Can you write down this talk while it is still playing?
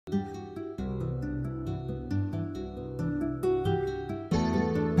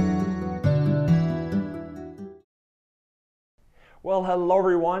Well, hello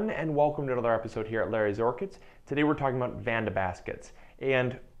everyone, and welcome to another episode here at Larry's Orchids. Today we're talking about Vanda baskets.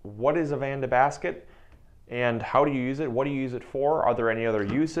 And what is a Vanda basket? And how do you use it? What do you use it for? Are there any other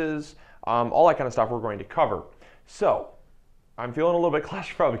uses? All that kind of stuff we're going to cover. So, I'm feeling a little bit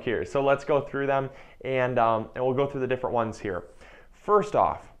claustrophobic here, so let's go through them and we'll go through the different ones here. First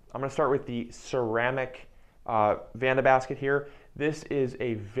off, I'm going to start with the ceramic Vanda basket here. This is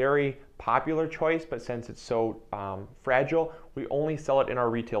a very popular choice, but since it's so fragile, we only sell it in our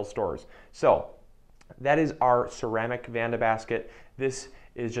retail stores. So that is our ceramic Vanda basket. This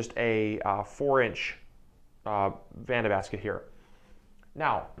is just a 4-inch Vanda basket here.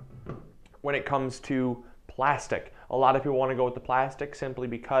 Now, when it comes to plastic, a lot of people want to go with the plastic simply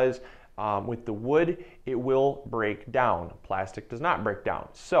because with the wood, it will break down. Plastic does not break down.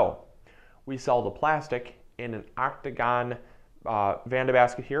 So we sell the plastic in an octagon Vanda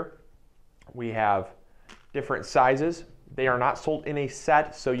basket here. We have different sizes. They are not sold in a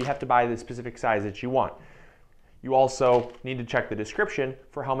set, so you have to buy the specific size that you want. You also need to check the description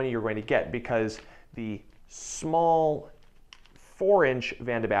for how many you're going to get, because the small 4-inch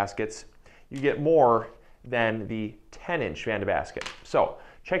Vanda baskets, you get more than the 10-inch Vanda basket. So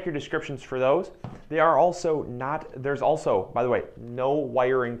check your descriptions for those. They are also not, there's also, by the way, no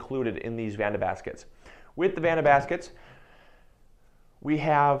wire included in these Vanda baskets. With the Vanda baskets, we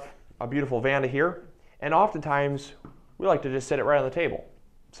have a beautiful Vanda here, and oftentimes we like to just sit it right on the table.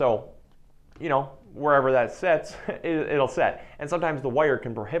 So, you know, wherever that sits, it'll set. And sometimes the wire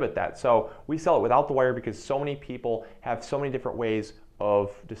can prohibit that. So we sell it without the wire because so many people have so many different ways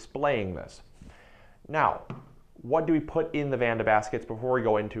of displaying this. Now, what do we put in the Vanda baskets before we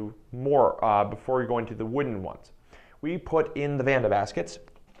go into more, before we go into the wooden ones? We put in the Vanda baskets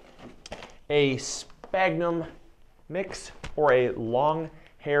a sphagnum mix or a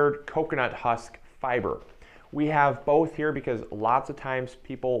long-haired coconut husk fiber. We have both here because lots of times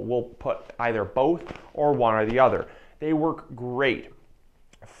people will put either both or one or the other. They work great.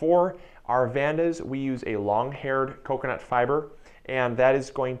 For our Vandas, we use a long-haired coconut fiber, and that is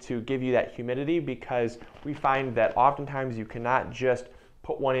going to give you that humidity, because we find that oftentimes you cannot just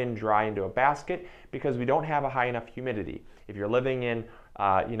put one in dry into a basket because we don't have a high enough humidity. If you're living in,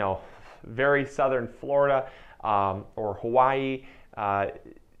 you know, very southern Florida or Hawaii,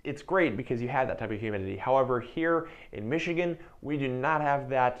 it's great because you have that type of humidity. However, here in Michigan, we do not have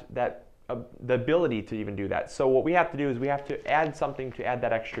the ability to even do that. So what we have to do is we have to add something to add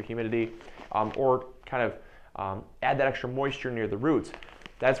that extra humidity, or kind of add that extra moisture near the roots.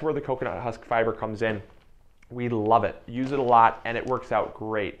 That's where the coconut husk fiber comes in. We love it, use it a lot, and it works out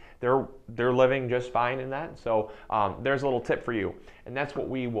great. They're living just fine in that. So there's a little tip for you, and that's what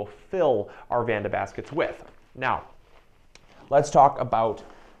we will fill our Vanda baskets with. Now, let's talk about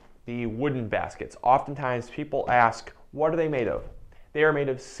the wooden baskets. Oftentimes people ask, what are they made of? They are made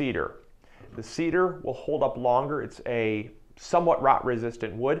of cedar. The cedar will hold up longer. It's a somewhat rot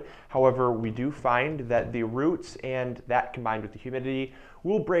resistant wood. However, we do find that the roots and that combined with the humidity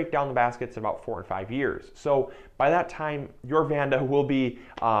will break down the baskets in about 4 and 5 years. So by that time, your Vanda will be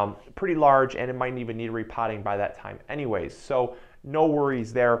pretty large, and it might even need repotting by that time anyways. So no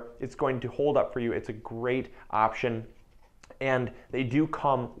worries there. It's going to hold up for you. It's a great option. And they do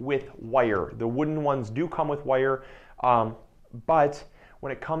come with wire. The wooden ones do come with wire, but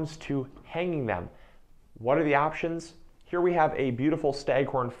when it comes to hanging them, what are the options? Here we have a beautiful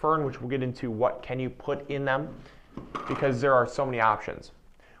stag-horn fern, which we'll get into what can you put in them, because there are so many options.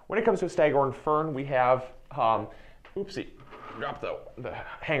 When it comes to a stag-horn fern, we have, oopsie, drop the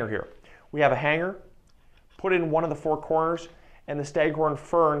hanger here. We have a hanger, put in one of the 4 corners, and the stag-horn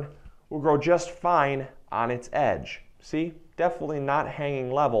fern will grow just fine on its edge. See, definitely not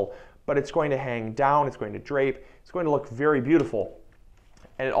hanging level, but it's going to hang down, it's going to drape, it's going to look very beautiful.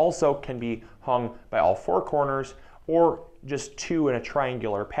 And it also can be hung by all 4 corners or just 2 in a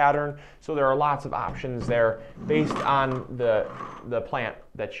triangular pattern. So there are lots of options there based on the plant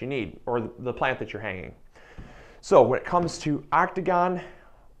that you need, or the plant that you're hanging. So when it comes to octagon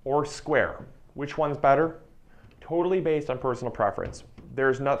or square, which one's better? Totally based on personal preference.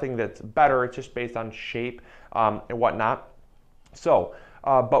 There's nothing that's better, it's just based on shape and whatnot. So,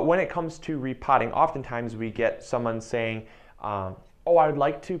 but when it comes to repotting, oftentimes we get someone saying, oh, I would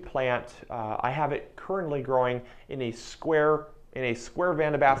like to plant, I have it currently growing in a square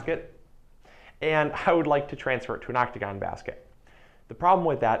Vanda basket, and I would like to transfer it to an octagon basket. The problem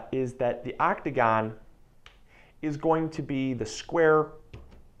with that is that the octagon is going to be the square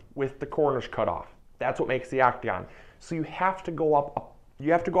with the corners cut off. That's what makes the octagon. So you have to go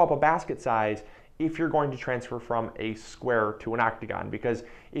up a basket size if you're going to transfer from a square to an octagon, because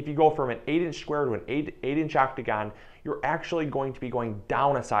if you go from an 8-inch square to an 8-inch octagon, you're actually going to be going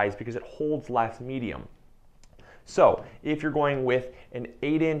down a size because it holds less medium. So if you're going with an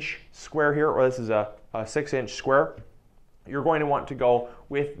 8-inch square here, or this is a 6-inch square, you're going to want to go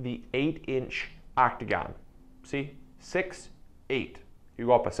with the 8-inch octagon. See, 6, 8, you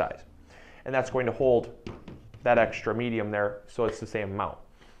go up a size. And that's going to hold that extra medium there, so it's the same amount.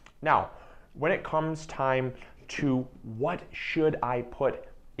 Now, when it comes time to what should I put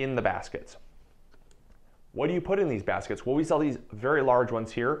in the baskets? What do you put in these baskets? Well, we sell these very large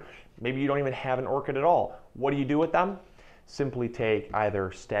ones here. Maybe you don't even have an orchid at all. What do you do with them? Simply take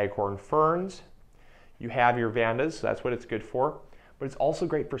either stag-horn ferns. You have your Vandas, so that's what it's good for. But it's also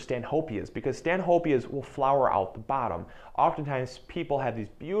great for stanhopias, because stanhopias will flower out the bottom. Oftentimes people have these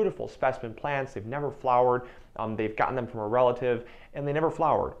beautiful specimen plants, they've never flowered, they've gotten them from a relative, and they never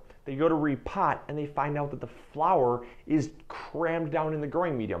flowered. They go to repot and they find out that the flower is crammed down in the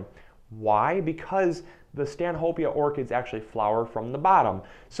growing medium. Why? Because the stanhopia orchids actually flower from the bottom.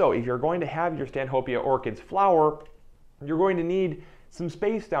 So if you're going to have your stanhopia orchids flower, you're going to need some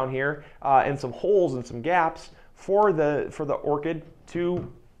space down here and some holes and some gaps for the orchid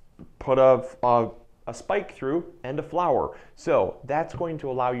to put a spike through and a flower. So that's going to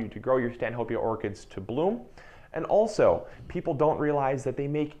allow you to grow your stanhopia orchids to bloom. And also, people don't realize that they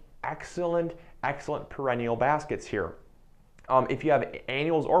make excellent perennial baskets here. If you have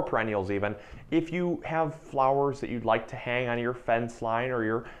annuals or perennials even, if you have flowers that you'd like to hang on your fence line or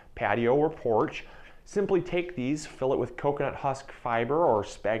your patio or porch, simply take these, fill it with coconut husk fiber or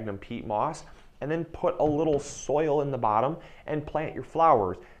sphagnum peat moss, and then put a little soil in the bottom and plant your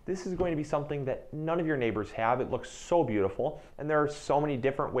flowers. This is going to be something that none of your neighbors have. It looks so beautiful, and there are so many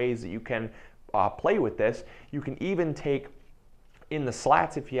different ways that you can play with this. You can even take in the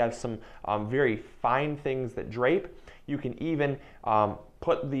slats, if you have some very fine things that drape, you can even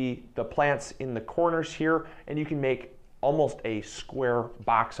put the plants in the corners here, and you can make almost a square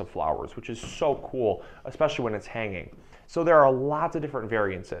box of flowers, which is so cool, especially when it's hanging. So there are lots of different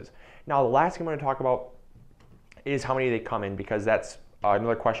variances. Now, the last thing I'm going to talk about is how many they come in, because that's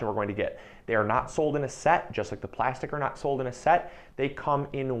another question we're going to get. They are not sold in a set, just like the plastic are not sold in a set. They come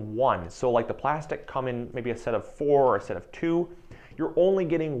in one. So like the plastic come in maybe a set of 4 or a set of 2. You're only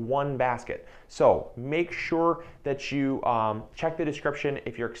getting one basket. So make sure that you check the description.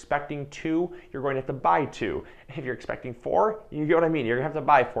 If you're expecting 2, you're going to have to buy 2. If you're expecting 4, you get what I mean. You're going to have to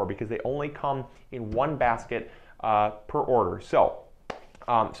buy 4 because they only come in one basket per order. So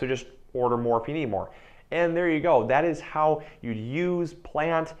just order more if you need more. And there you go. That is how you'd use,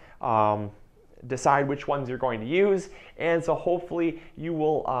 plant, decide which ones you're going to use. And so hopefully you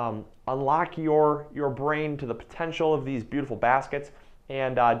will unlock your brain to the potential of these beautiful baskets,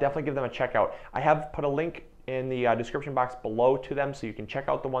 and definitely give them a check out. I have put a link in the description box below to them so you can check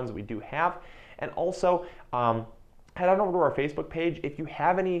out the ones that we do have. And also, head on over to our Facebook page. If you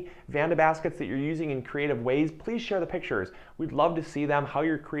have any Vanda baskets that you're using in creative ways, please share the pictures. We'd love to see them, how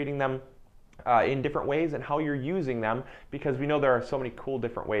you're creating them in different ways and how you're using them, because we know there are so many cool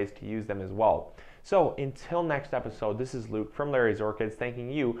different ways to use them as well. So until next episode, this is Luke from Larry's Orchids,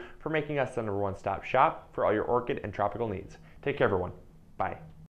 thanking you for making us the #1 stop shop for all your orchid and tropical needs. Take care, everyone. Bye.